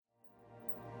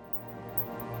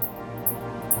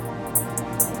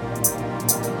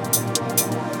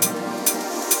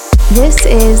This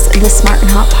is the Smart and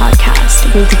Hot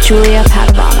Podcast with Julia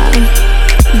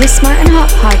Padavano. The Smart and Hot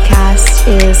Podcast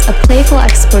is a playful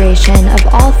exploration of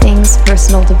all things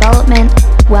personal development,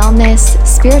 wellness,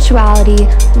 spirituality,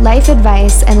 life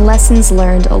advice, and lessons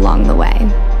learned along the way.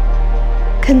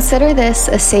 Consider this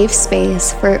a safe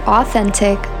space for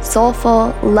authentic,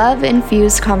 soulful,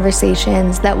 love-infused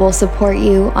conversations that will support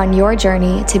you on your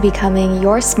journey to becoming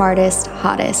your smartest,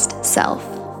 hottest self.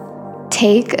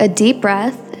 Take a deep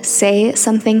breath, say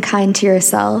something kind to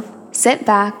yourself, sit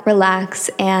back, relax,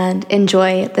 and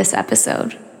enjoy this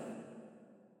episode.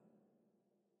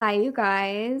 Hi, you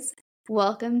guys.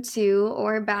 Welcome to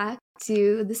or back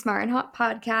to the Smart and Hot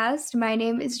Podcast. My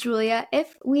name is Julia,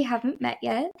 if we haven't met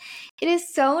yet. It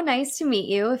is so nice to meet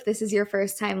you if this is your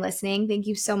first time listening. Thank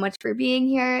you so much for being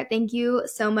here. Thank you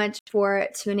so much for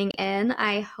tuning in.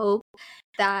 I hope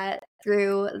that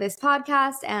through this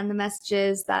podcast and the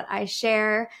messages that I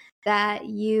share, that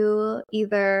you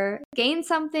either gain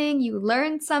something, you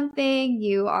learn something,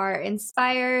 you are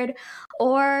inspired,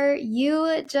 or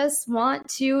you just want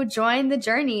to join the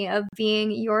journey of being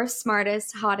your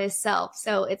smartest, hottest self.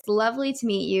 So it's lovely to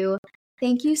meet you.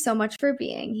 Thank you so much for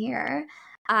being here.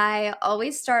 I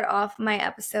always start off my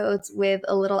episodes with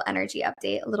a little energy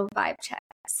update, a little vibe check.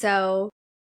 So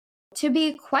to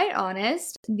be quite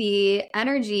honest, the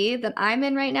energy that I'm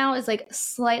in right now is like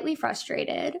slightly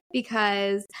frustrated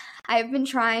because I've been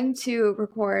trying to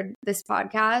record this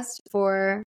podcast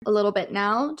for a little bit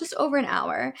now, just over an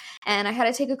hour. And I had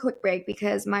to take a quick break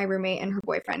because my roommate and her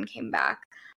boyfriend came back.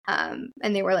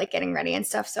 And they were like getting ready and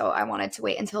stuff. So I wanted to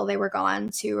wait until they were gone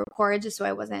to record just so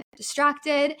I wasn't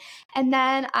distracted. And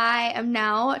then I am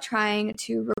now trying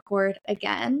to record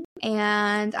again.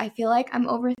 And I feel like I'm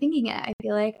overthinking it. I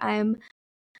feel like I'm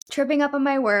tripping up on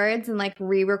my words and like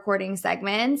re-recording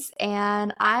segments.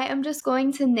 And I am just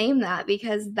going to name that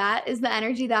because that is the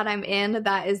energy that I'm in.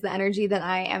 That is the energy that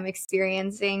I am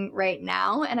experiencing right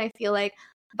now. And I feel like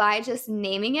by just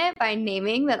naming it, by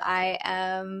naming that I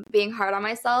am being hard on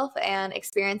myself and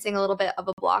experiencing a little bit of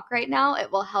a block right now,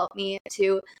 it will help me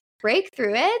to break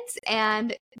through it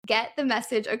and get the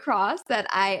message across that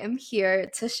I am here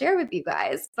to share with you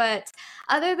guys. But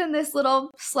other than this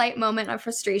little slight moment of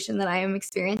frustration that I am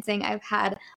experiencing, I've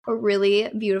had a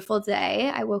really beautiful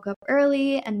day. I woke up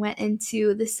early and went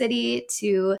into the city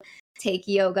to take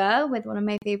yoga with one of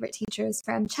my favorite teachers,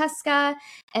 Francesca.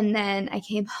 And then I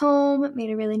came home, made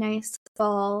a really nice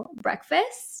fall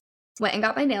breakfast, went and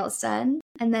got my nails done,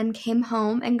 and then came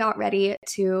home and got ready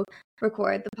to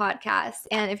record the podcast.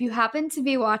 And if you happen to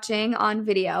be watching on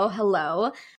video,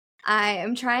 hello. I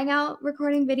am trying out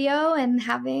recording video and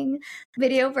having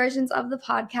video versions of the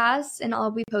podcast, and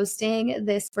I'll be posting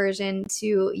this version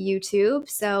to YouTube.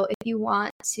 So if you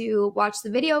want to watch the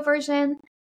video version,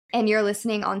 and you're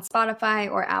listening on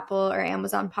Spotify or Apple or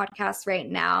Amazon Podcasts right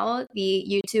now, the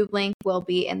YouTube link will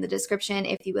be in the description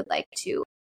if you would like to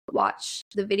watch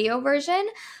the video version.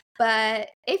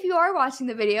 But if you are watching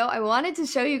the video, I wanted to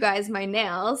show you guys my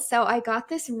nails. So I got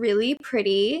this really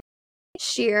pretty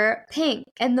sheer pink.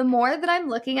 And the more that I'm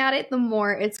looking at it, the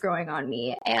more it's growing on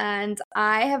me. And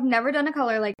I have never done a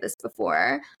color like this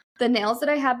before. The nails that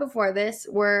I had before this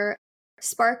were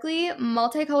sparkly,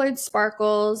 multicolored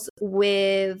sparkles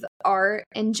with art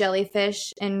and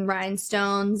jellyfish and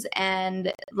rhinestones,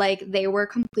 and like they were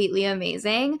completely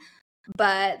amazing,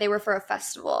 but they were for a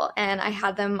festival and I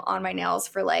had them on my nails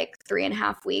for like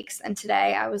 3.5 weeks. And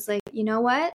today I was like, you know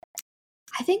what?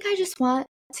 I think I just want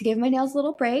to give my nails a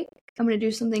little break. I'm going to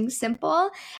do something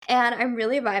simple and I'm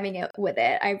really vibing with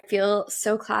it. I feel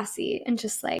so classy and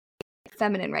just like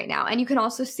feminine right now. And you can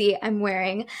also see I'm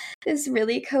wearing this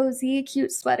really cozy,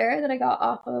 cute sweater that I got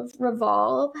off of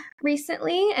Revolve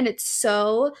recently, and it's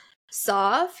so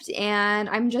soft. And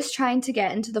I'm just trying to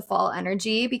get into the fall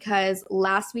energy because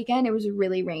last weekend it was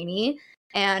really rainy,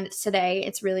 and today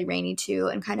it's really rainy too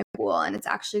and kind of cool, and it's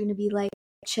actually going to be like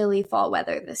chilly fall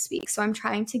weather this week. So I'm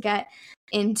trying to get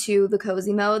into the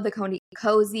cozy mode, the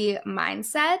cozy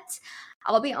mindset.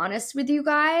 I'll be honest with you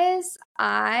guys,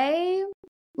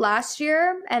 last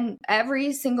year and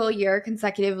every single year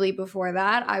consecutively before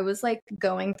that, I was like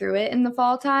going through it in the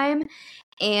fall time.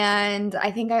 And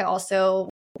I think I also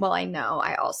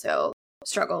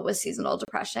struggle with seasonal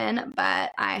depression,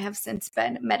 but I have since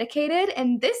been medicated.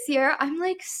 And this year I'm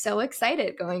like so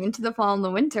excited going into the fall and the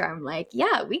winter. I'm like,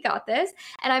 yeah, we got this.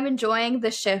 And I'm enjoying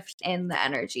the shift in the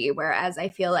energy. Whereas I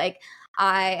feel like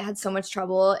I had so much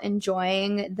trouble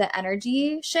enjoying the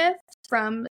energy shift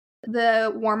from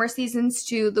the warmer seasons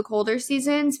to the colder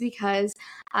seasons because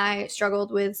I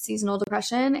struggled with seasonal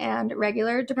depression and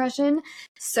regular depression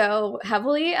so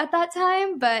heavily at that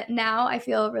time. But now I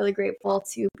feel really grateful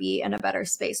to be in a better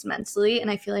space mentally.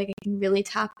 And I feel like I can really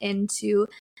tap into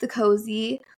the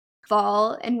cozy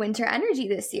fall and winter energy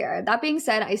this year. That being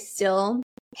said, I still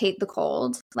hate the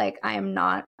cold. Like, I am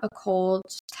not a cold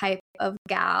type of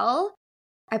gal.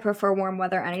 I prefer warm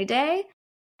weather any day.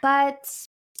 But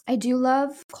I do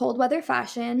love cold weather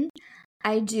fashion.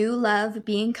 I do love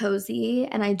being cozy,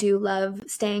 and I do love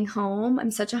staying home.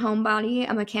 I'm such a homebody.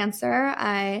 I'm a Cancer.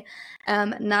 I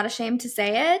am not ashamed to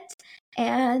say it.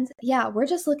 And yeah, we're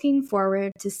just looking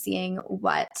forward to seeing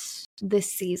what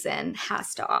this season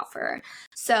has to offer.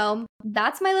 So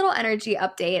that's my little energy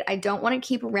update. I don't want to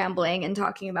keep rambling and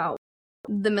talking about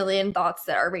the million thoughts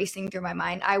that are racing through my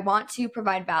mind. I want to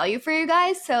provide value for you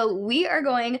guys. So we are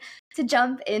going to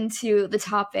jump into the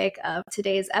topic of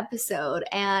today's episode.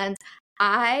 And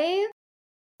I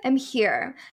am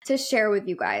here to share with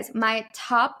you guys my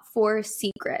top 4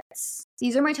 secrets.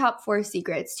 These are my top 4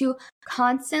 secrets to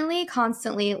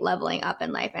constantly leveling up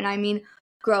in life. And I mean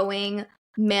growing,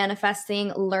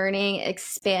 manifesting, learning,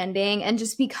 expanding, and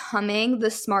just becoming the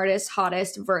smartest,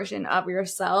 hottest version of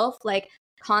yourself. Like,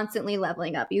 constantly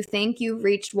leveling up. You think you've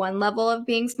reached one level of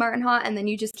being smart and hot, and then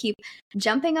you just keep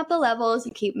jumping up the levels,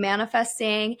 you keep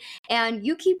manifesting, and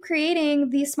you keep creating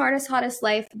the smartest, hottest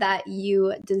life that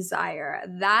you desire.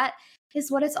 That is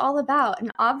what it's all about.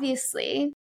 And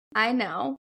obviously, I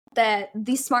know that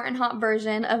the smart and hot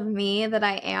version of me that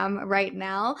I am right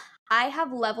now, I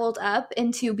have leveled up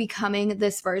into becoming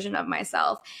this version of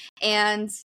myself. And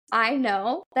I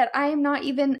know that I am not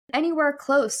even anywhere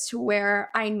close to where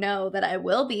I know that I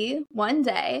will be one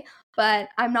day, but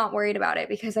I'm not worried about it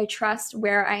because I trust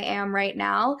where I am right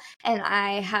now, and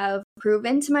I have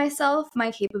proven to myself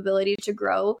my capability to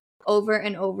grow over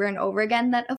and over and over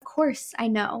again, that of course I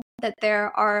know that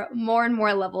there are more and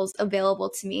more levels available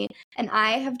to me. And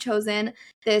I have chosen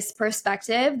this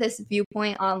perspective, this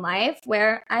viewpoint on life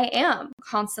where I am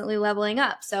constantly leveling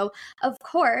up. So of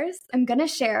course, I'm going to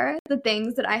share the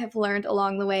things that I have learned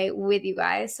along the way with you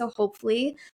guys. So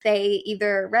hopefully they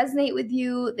either resonate with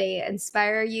you, they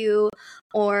inspire you,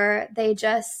 or they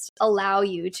just allow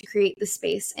you to create the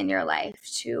space in your life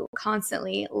to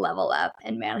constantly level up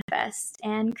and manifest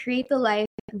and create the life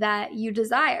that you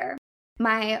desire.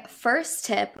 My first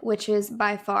tip, which is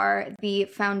by far the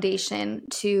foundation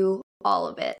to all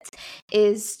of it,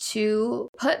 is to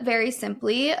put very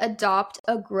simply, adopt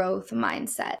a growth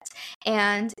mindset.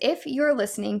 And if you're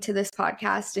listening to this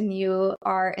podcast and you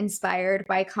are inspired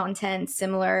by content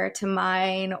similar to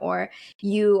mine, or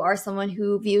you are someone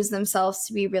who views themselves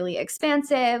to be really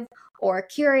expansive or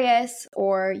curious,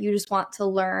 or you just want to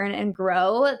learn and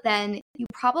grow, then you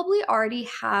probably already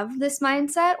have this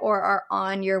mindset or are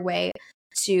on your way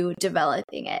to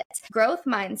developing it. Growth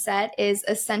mindset is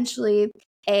essentially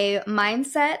a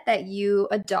mindset that you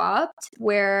adopt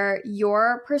where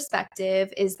your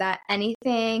perspective is that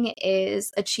anything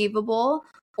is achievable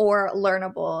or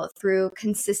learnable through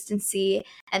consistency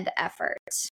and effort.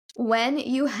 When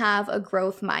you have a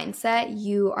growth mindset,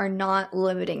 you are not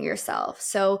limiting yourself.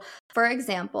 So, for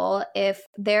example, if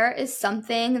there is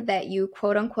something that you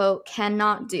quote unquote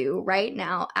cannot do right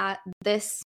now at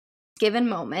this given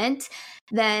moment,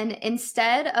 then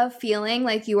instead of feeling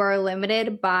like you are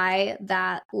limited by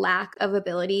that lack of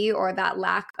ability or that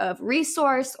lack of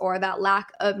resource or that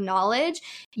lack of knowledge,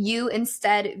 you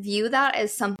instead view that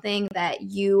as something that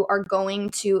you are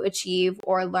going to achieve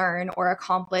or learn or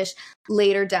accomplish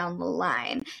later down the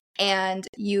line. And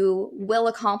you will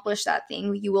accomplish that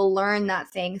thing. You will learn that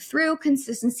thing through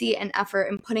consistency and effort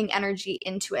and putting energy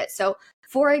into it. So,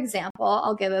 for example,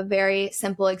 I'll give a very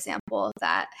simple example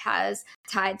that has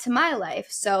tied to my life.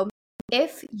 So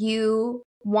if you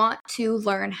want to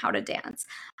learn how to dance,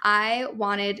 I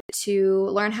wanted to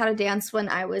learn how to dance when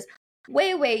I was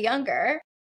way younger.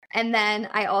 And then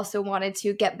I also wanted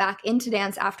to get back into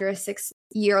dance after a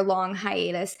 6-year-long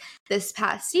hiatus this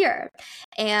past year.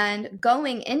 And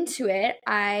going into it,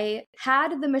 I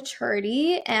had the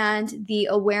maturity and the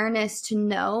awareness to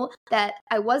know that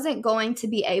I wasn't going to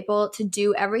be able to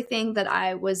do everything that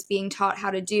I was being taught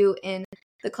how to do in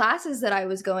the classes that I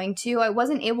was going to. I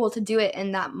wasn't able to do it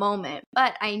in that moment,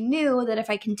 but I knew that if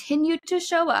I continued to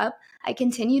show up, I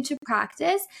continued to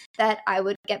practice, that I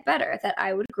would get better, that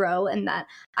I would grow, and that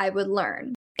I would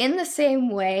learn. In the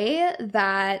same way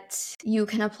that you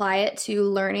can apply it to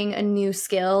learning a new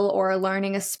skill or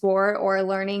learning a sport or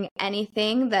learning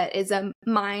anything that is a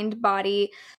mind-body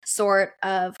sort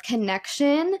of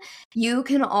connection, you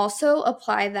can also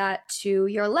apply that to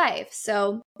your life.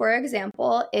 So, for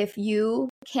example, if you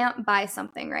can't buy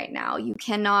something right now, you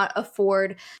cannot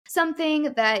afford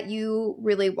something that you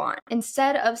really want,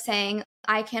 instead of saying,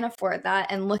 I can't afford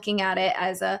that, and looking at it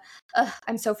as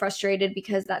I'm so frustrated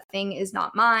because that thing is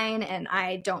not mine and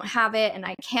I don't have it and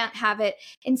I can't have it.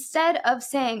 Instead of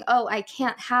saying, oh, I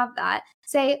can't have that,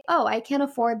 say, oh, I can't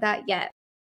afford that yet.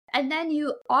 And then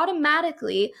you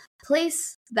automatically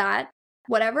place that,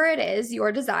 whatever it is,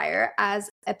 your desire, as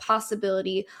a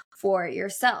possibility for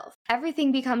yourself.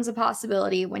 Everything becomes a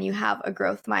possibility when you have a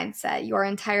growth mindset. Your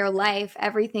entire life,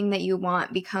 everything that you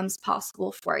want becomes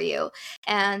possible for you.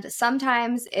 And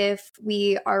sometimes if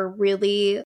we are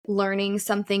really learning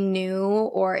something new,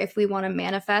 or if we want to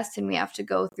manifest and we have to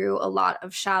go through a lot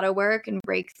of shadow work and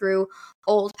break through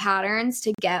old patterns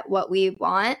to get what we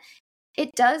want,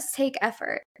 it does take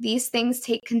effort. These things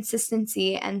take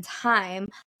consistency and time,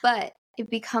 but it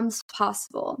becomes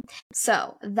possible.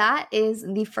 So that is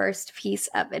the first piece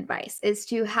of advice, is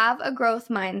to have a growth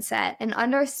mindset and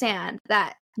understand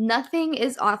that nothing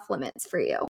is off limits for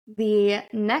you. The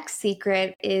next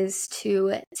secret is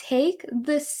to take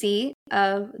the seat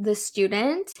of the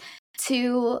student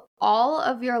to all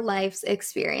of your life's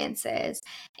experiences.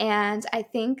 And I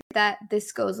think that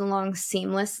this goes along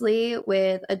seamlessly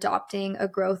with adopting a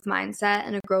growth mindset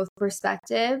and a growth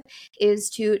perspective, is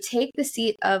to take the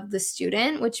seat of the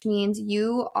student, which means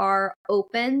you are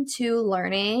open to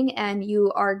learning and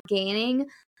you are gaining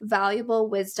valuable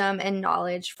wisdom and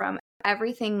knowledge from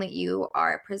everything that you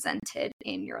are presented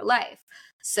in your life.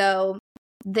 So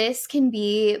this can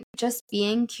be just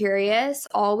being curious,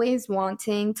 always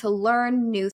wanting to learn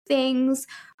new things,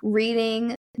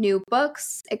 reading new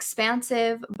books,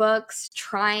 expansive books,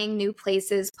 trying new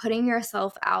places, putting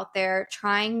yourself out there,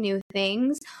 trying new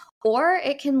things. Or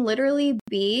it can literally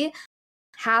be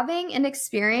having an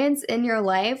experience in your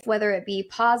life, whether it be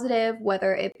positive,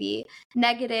 whether it be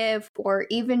negative, or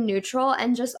even neutral,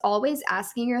 and just always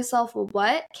asking yourself, well,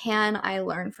 what can I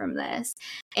learn from this?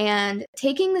 And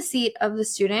taking the seat of the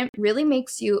student really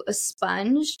makes you a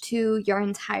sponge to your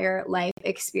entire life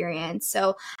experience.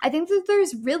 So I think that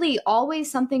there's really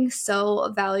always something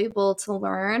so valuable to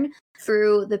learn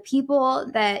through the people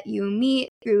that you meet,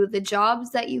 through the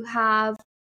jobs that you have,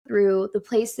 through the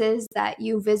places that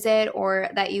you visit or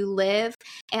that you live,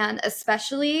 and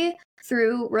especially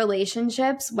through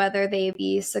relationships, whether they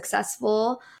be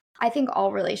successful. I think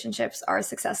all relationships are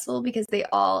successful because they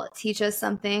all teach us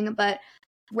something, but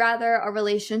rather a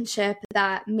relationship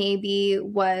that maybe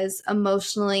was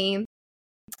emotionally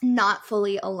not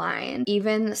fully aligned.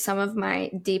 Even some of my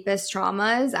deepest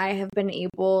traumas, I have been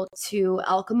able to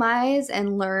alchemize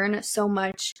and learn so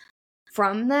much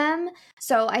from them.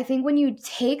 So I think when you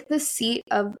take the seat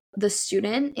of the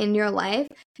student in your life,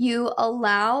 you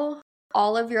allow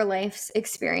all of your life's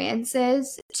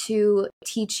experiences to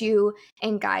teach you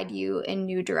and guide you in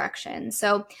new directions.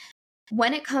 So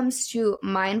when it comes to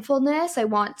mindfulness, I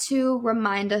want to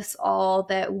remind us all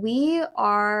that we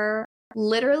are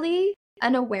literally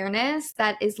an awareness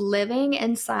that is living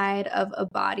inside of a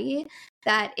body,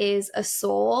 that is a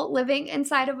soul living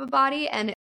inside of a body.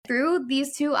 And through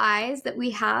these two eyes that we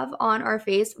have on our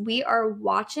face, we are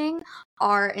watching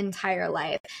our entire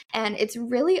life. And it's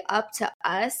really up to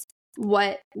us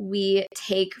what we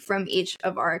take from each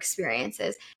of our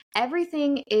experiences.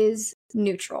 Everything is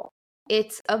neutral.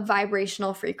 It's a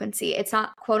vibrational frequency. It's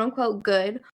not quote unquote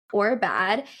good or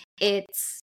bad.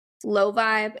 It's low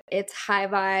vibe, it's high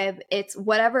vibe, it's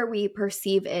whatever we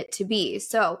perceive it to be.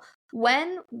 So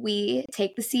when we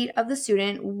take the seat of the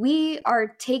student, we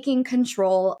are taking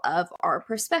control of our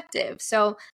perspective.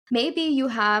 So maybe you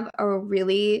have a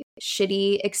really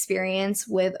shitty experience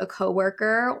with a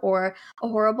coworker, or a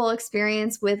horrible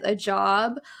experience with a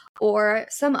job, or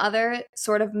some other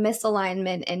sort of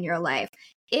misalignment in your life.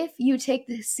 If you take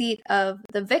the seat of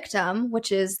the victim,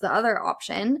 which is the other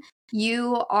option,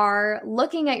 you are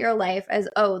looking at your life as,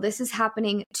 oh, this is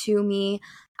happening to me.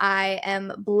 I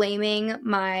am blaming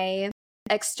my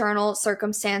external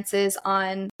circumstances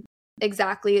on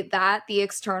exactly that, the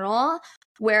external,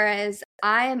 whereas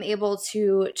I am able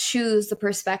to choose the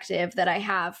perspective that I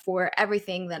have for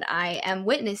everything that I am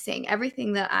witnessing,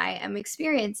 everything that I am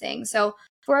experiencing. So,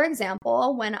 for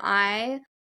example, when I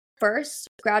first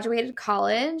graduated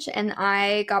college and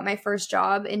I got my first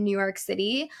job in New York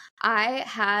City, I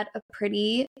had a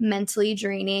pretty mentally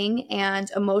draining and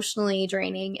emotionally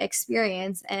draining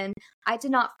experience. And I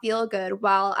did not feel good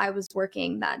while I was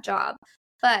working that job.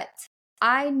 But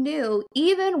I knew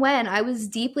even when I was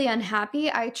deeply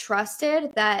unhappy, I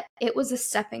trusted that it was a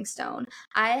stepping stone.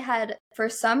 I had, for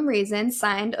some reason,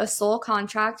 signed a soul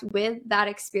contract with that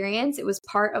experience. It was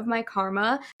part of my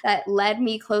karma that led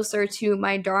me closer to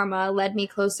my dharma, led me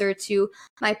closer to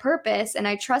my purpose. And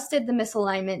I trusted the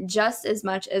misalignment just as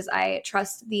much as I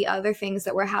trust the other things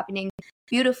that were happening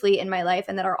beautifully in my life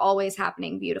and that are always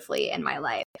happening beautifully in my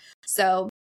life. So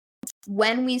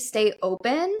when we stay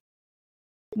open,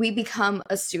 we become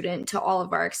a student to all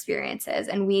of our experiences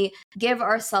and we give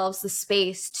ourselves the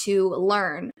space to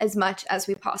learn as much as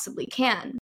we possibly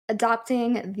can.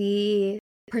 Adopting the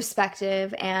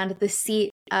perspective and the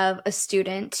seat of a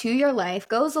student to your life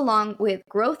goes along with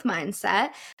growth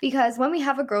mindset, because when we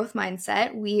have a growth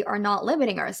mindset, we are not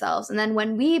limiting ourselves. And then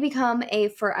when we become a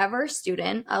forever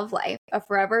student of life, a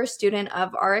forever student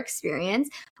of our experience,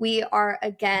 we are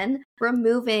again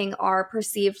removing our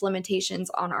perceived limitations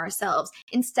on ourselves.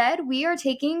 Instead, we are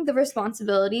taking the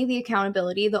responsibility, the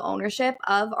accountability, the ownership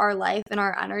of our life and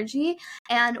our energy,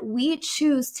 and we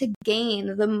choose to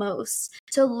gain the most,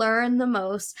 to learn the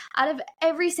most out of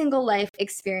every single life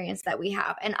experience that we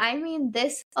have. And I mean,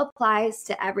 this applies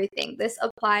to everything. This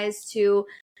applies to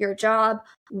your job,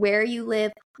 where you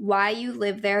live, why you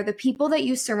live there, the people that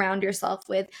you surround yourself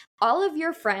with, all of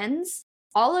your friends,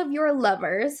 all of your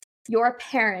lovers, your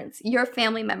parents, your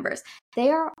family members.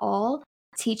 They are all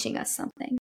teaching us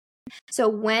something. So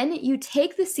when you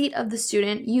take the seat of the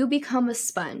student, you become a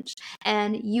sponge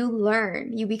and you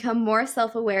learn. You become more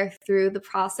self-aware through the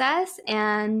process,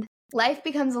 and life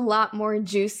becomes a lot more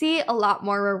juicy, a lot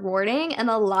more rewarding, and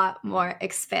a lot more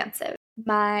expansive.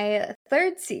 My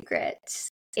third secret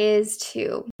is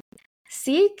to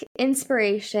seek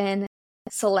inspiration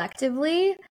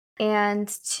selectively and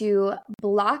to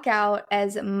block out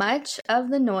as much of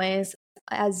the noise,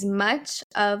 as much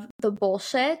of the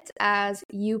bullshit as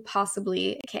you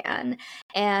possibly can.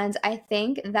 And I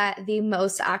think that the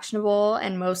most actionable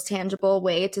and most tangible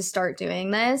way to start doing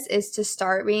this is to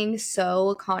start being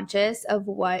so conscious of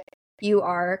what you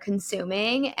are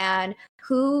consuming and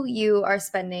who you are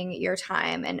spending your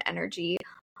time and energy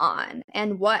on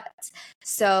and what.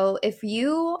 So if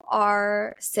you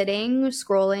are sitting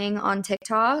scrolling on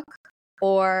TikTok,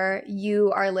 or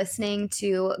you are listening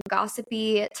to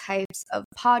gossipy types of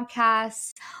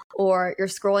podcasts, or you're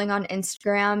scrolling on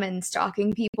Instagram and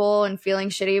stalking people and feeling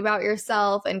shitty about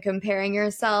yourself and comparing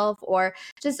yourself, or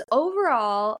just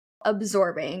overall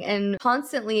absorbing and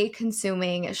constantly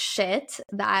consuming shit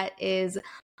that is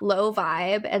low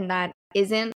vibe and that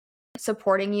isn't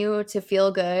supporting you to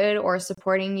feel good or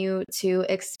supporting you to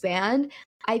expand,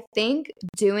 I think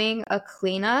doing a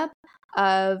cleanup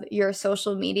of your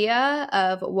social media,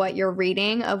 of what you're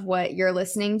reading, of what you're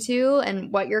listening to,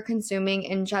 and what you're consuming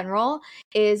in general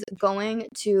is going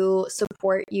to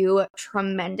support you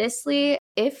tremendously.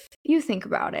 If you think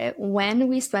about it, when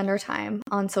we spend our time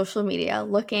on social media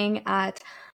looking at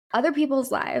other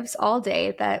people's lives all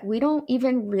day that we don't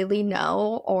even really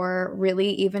know or really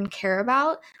even care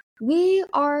about, we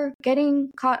are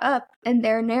getting caught up in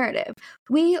their narrative.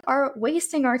 We are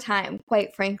wasting our time,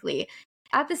 quite frankly.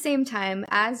 At the same time,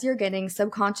 as you're getting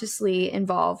subconsciously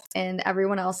involved in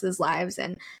everyone else's lives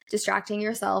and distracting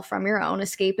yourself from your own,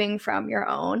 escaping from your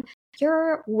own,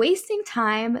 you're wasting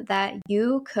time that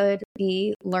you could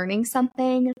be learning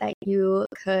something, that you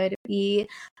could be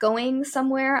going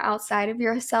somewhere outside of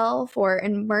yourself or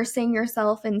immersing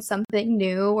yourself in something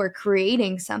new or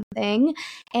creating something.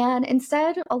 And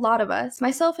instead, a lot of us,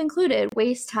 myself included,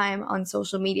 waste time on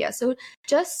social media. So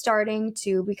just starting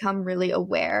to become really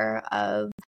aware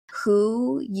of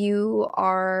who you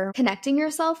are connecting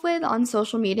yourself with on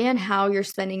social media and how you're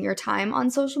spending your time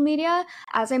on social media.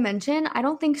 As I mentioned, I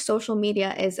don't think social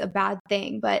media is a bad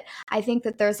thing, but I think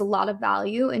that there's a lot of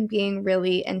value in being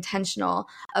really intentional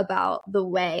about the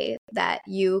way that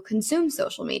you consume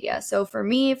social media. So for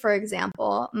me, for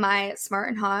example, my Smart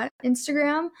and Hot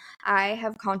Instagram, I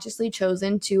have consciously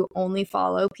chosen to only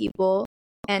follow people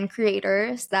and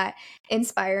creators that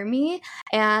inspire me.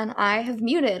 And I have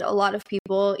muted a lot of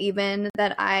people even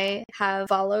that I have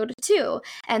followed too.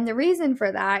 And the reason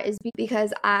for that is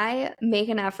because I make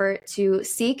an effort to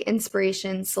seek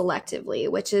inspiration selectively,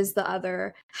 which is the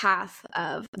other half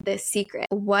of this secret.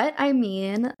 What I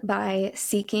mean by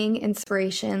seeking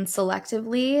inspiration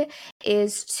selectively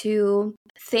is to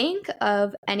think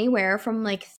of anywhere from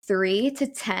like 3 to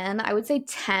 10. I would say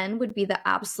 10 would be the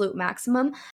absolute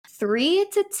maximum 3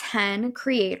 to 10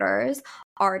 creators,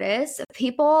 artists,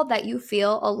 people that you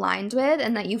feel aligned with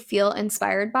and that you feel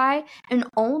inspired by, and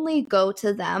only go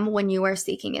to them when you are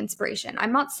seeking inspiration.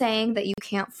 I'm not saying that you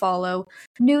can't follow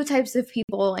new types of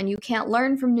people and you can't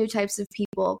learn from new types of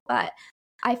people, but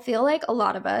I feel like a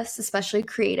lot of us, especially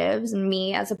creatives and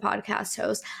me as a podcast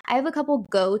host, I have a couple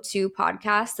go-to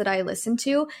podcasts that I listen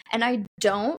to, and I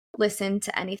don't listen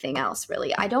to anything else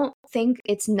really. I don't think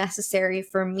it's necessary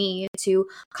for me to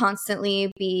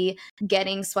constantly be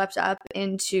getting swept up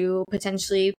into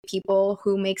potentially people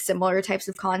who make similar types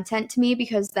of content to me,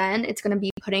 because then it's going to be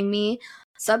putting me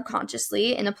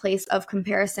subconsciously in a place of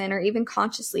comparison, or even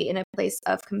consciously in a place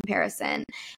of comparison.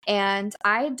 And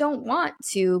I don't want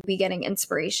to be getting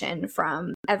inspiration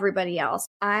from everybody else.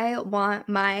 I want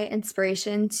my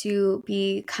inspiration to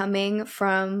be coming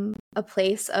from a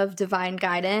place of divine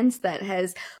guidance that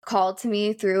has called to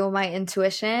me through my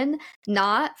intuition,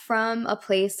 not from a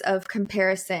place of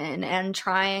comparison and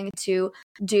trying to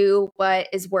do what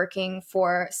is working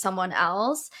for someone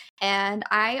else. And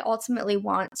I ultimately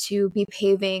want to be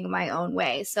paving my own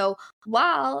way. So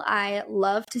while I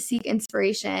love to seek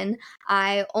inspiration,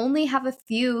 I only have a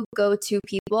few go-to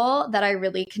people that I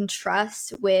really can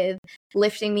trust with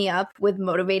lifting me up, with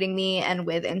motivating me, and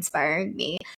with inspiring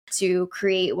me to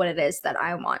create what it is that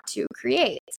I want to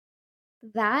create.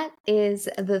 That is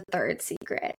the third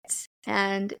secret.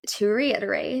 And to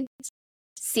reiterate,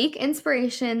 seek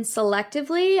inspiration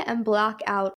selectively and block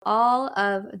out all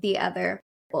of the other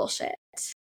bullshit.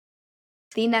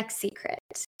 The next secret,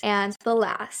 and the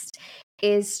last,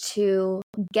 is to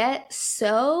get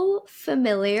so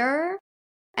familiar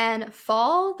and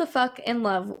fall the fuck in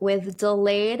love with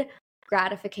delayed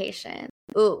gratification.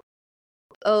 Ooh.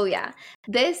 Oh, yeah.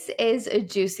 This is a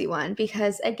juicy one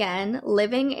because, again,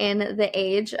 living in the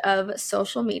age of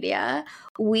social media,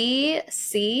 we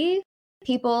see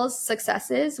people's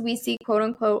successes. We see quote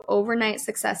unquote overnight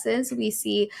successes. We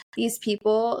see these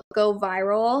people go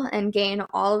viral and gain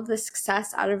all of the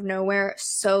success out of nowhere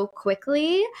so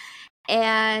quickly.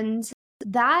 And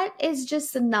that is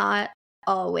just not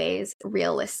always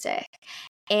realistic.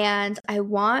 And I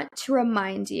want to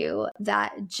remind you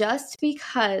that just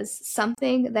because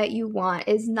something that you want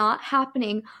is not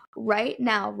happening right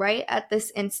now, right at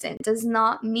this instant, does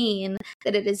not mean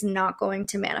that it is not going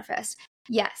to manifest.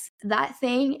 Yes, that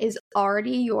thing is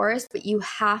already yours, but you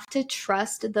have to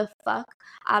trust the fuck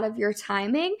out of your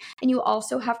timing, and you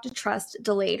also have to trust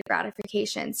delayed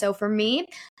gratification. So for me,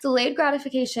 delayed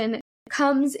gratification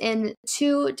comes in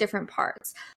two different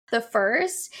parts. The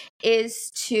first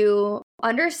is to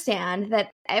understand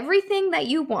that everything that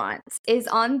you want is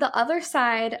on the other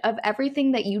side of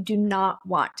everything that you do not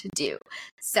want to do.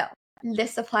 So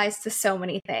this applies to so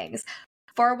many things.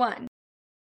 For one,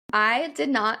 I did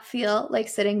not feel like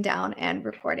sitting down and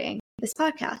recording this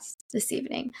podcast this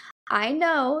evening. I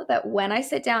know that when I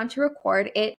sit down to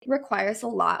record, it requires a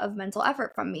lot of mental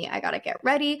effort from me. I got to get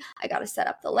ready. I got to set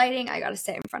up the lighting. I got to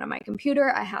sit in front of my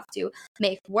computer. I have to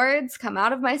make words come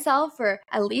out of myself for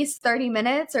at least 30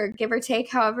 minutes, or give or take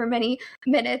however many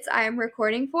minutes I am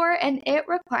recording for. And it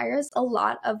requires a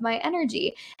lot of my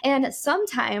energy. And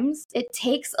sometimes it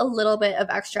takes a little bit of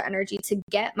extra energy to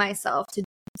get myself to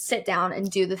sit down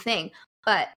and do the thing.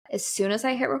 But as soon as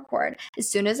I hit record, as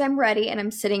soon as I'm ready and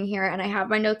I'm sitting here and I have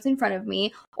my notes in front of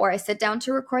me, or I sit down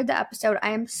to record the episode,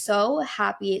 I am so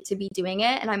happy to be doing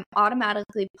it and I'm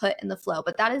automatically put in the flow.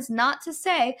 But that is not to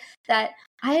say that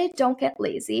I don't get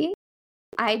lazy.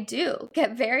 I do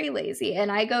get very lazy,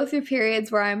 and I go through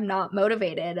periods where I'm not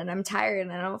motivated and I'm tired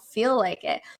and I don't feel like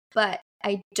it. But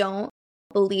I don't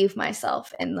believe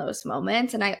myself in those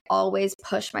moments, and I always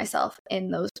push myself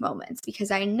in those moments because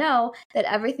I know that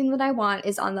everything that I want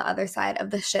is on the other side of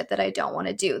the shit that I don't want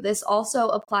to do. This also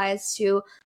applies to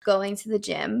going to the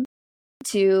gym,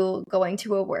 to going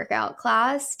to a workout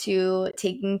class, to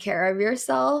taking care of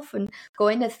yourself and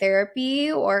going to therapy,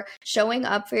 or showing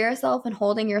up for yourself and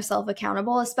holding yourself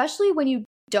accountable, especially when you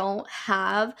don't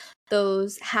have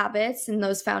those habits and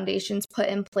those foundations put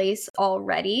in place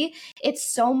already. It's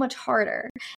so much harder.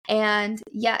 And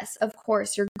yes, of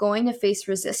course, you're going to face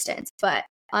resistance, but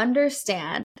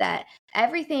understand that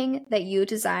everything that you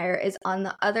desire is on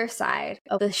the other side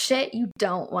of the shit you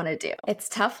don't want to do. It's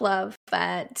tough love,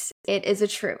 but it is a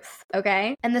truth,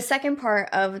 okay? And the second part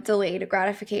of delayed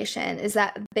gratification is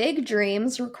that big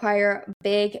dreams require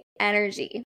big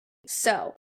energy.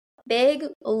 So, big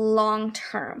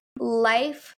long-term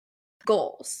life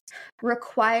goals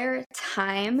require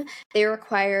time, they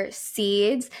require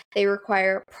seeds, they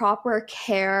require proper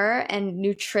care and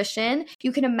nutrition.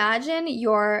 You can imagine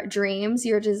your dreams,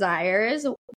 your desires,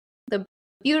 the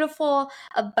beautiful,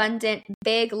 abundant,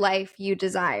 big life you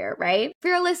desire, right? If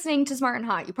you're listening to Smart and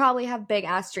Hot, you probably have big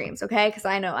ass dreams, okay? Because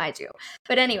I know I do.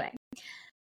 But anyway,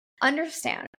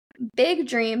 understand, big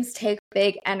dreams take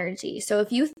big energy. So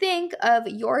if you think of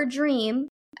your dream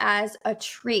as a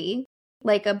tree,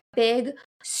 like a big,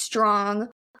 strong,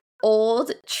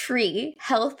 old tree,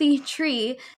 healthy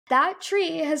tree, that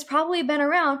tree has probably been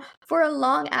around for a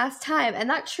long ass time, and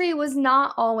that tree was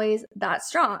not always that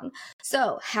strong.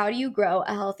 So how do you grow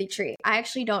a healthy tree? I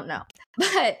actually don't know,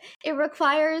 but it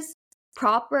requires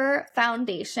proper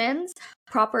foundations,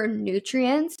 proper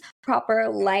nutrients, proper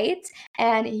light,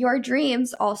 and your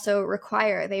dreams also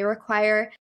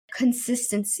require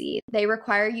consistency. They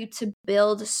require you to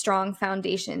build strong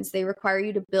foundations. They require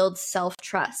you to build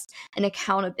self-trust and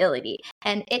accountability.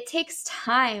 And it takes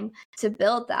time to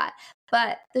build that.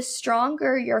 But the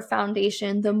stronger your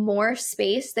foundation, the more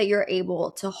space that you're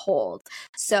able to hold.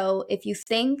 So if you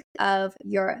think of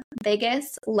your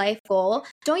biggest life goal,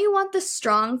 don't you want the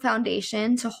strong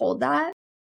foundation to hold that?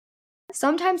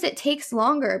 Sometimes it takes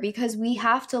longer because we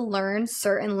have to learn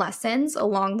certain lessons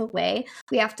along the way.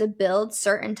 We have to build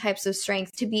certain types of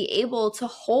strength to be able to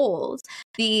hold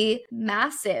the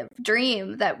massive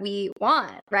dream that we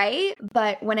want, right?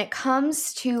 But when it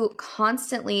comes to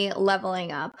constantly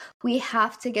leveling up, we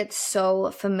have to get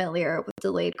so familiar with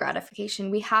delayed gratification.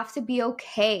 We have to be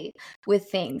okay with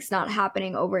things not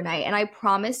happening overnight. And I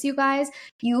promise you guys,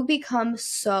 you become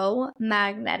so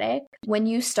magnetic when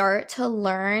you start to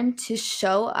learn to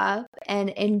show up and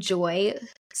enjoy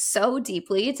so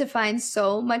deeply, to find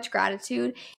so much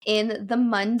gratitude in the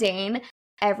mundane,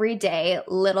 everyday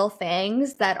little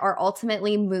things that are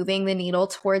ultimately moving the needle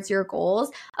towards your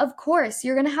goals. Of course,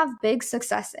 you're going to have big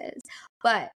successes,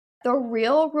 but the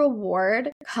real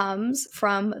reward comes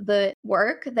from the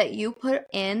work that you put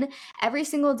in every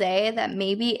single day that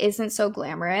maybe isn't so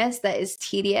glamorous, that is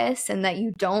tedious, and that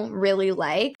you don't really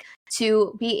like,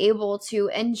 to be able to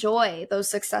enjoy those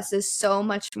successes so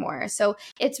much more. So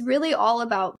it's really all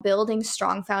about building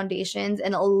strong foundations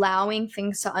and allowing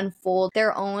things to unfold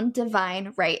their own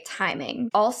divine right timing.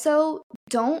 Also,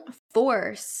 don't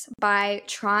force by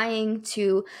trying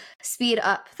to speed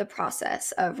up the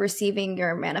process of receiving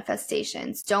your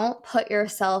manifestations. Don't put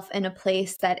yourself in a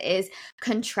place that is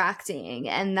contracting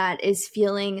and that is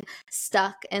feeling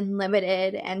stuck and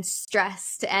limited and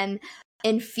stressed and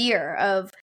in fear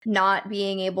of not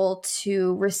being able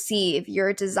to receive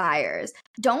your desires.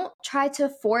 Don't try to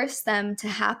force them to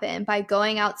happen by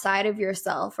going outside of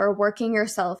yourself or working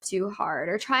yourself too hard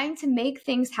or trying to make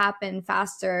things happen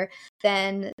faster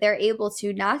than they're able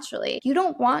to naturally. You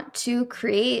don't want to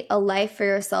create a life for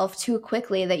yourself too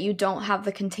quickly that you don't have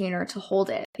the container to hold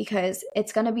it, because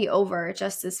it's going to be over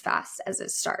just as fast as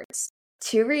it starts.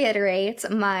 To reiterate,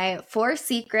 my 4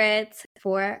 secrets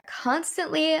for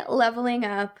constantly leveling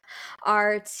up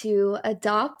are to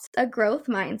adopt a growth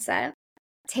mindset,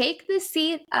 take the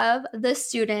seat of the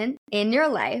student in your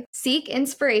life, seek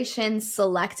inspiration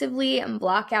selectively and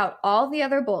block out all the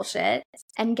other bullshit,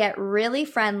 and get really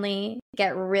friendly,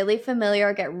 get really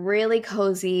familiar, get really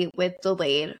cozy with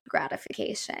delayed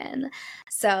gratification.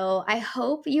 So I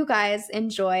hope you guys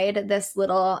enjoyed this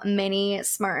little mini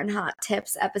Smart and Hot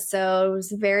Tips episode. It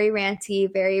was very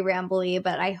ranty, very rambly,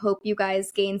 but I hope you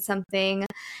guys gained something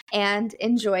and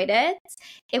enjoyed it.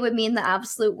 It would mean the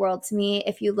absolute world to me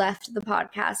if you left the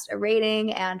podcast a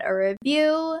rating and a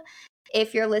review.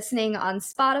 If you're listening on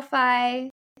Spotify,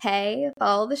 hey,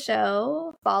 follow the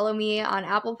show. Follow me on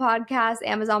Apple Podcasts,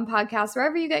 Amazon Podcasts,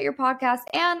 wherever you get your podcasts.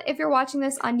 And if you're watching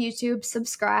this on YouTube,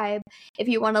 subscribe. If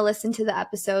you want to listen to the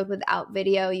episode without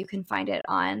video, you can find it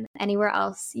on anywhere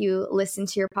else you listen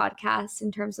to your podcast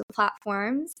in terms of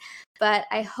platforms. But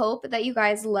I hope that you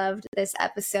guys loved this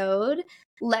episode.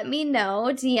 Let me know,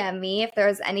 DM me if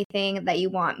there's anything that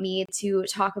you want me to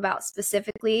talk about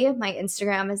specifically. My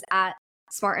Instagram is at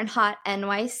Smart and Hot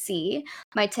NYC.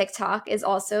 My TikTok is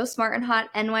also Smart and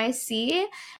Hot NYC.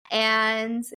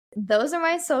 And those are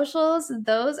my socials.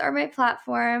 Those are my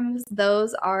platforms.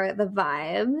 Those are the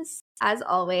vibes. As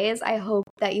always, I hope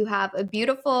that you have a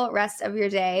beautiful rest of your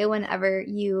day whenever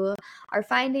you are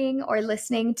finding or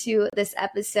listening to this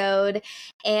episode.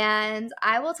 And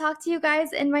I will talk to you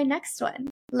guys in my next one.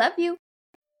 Love you.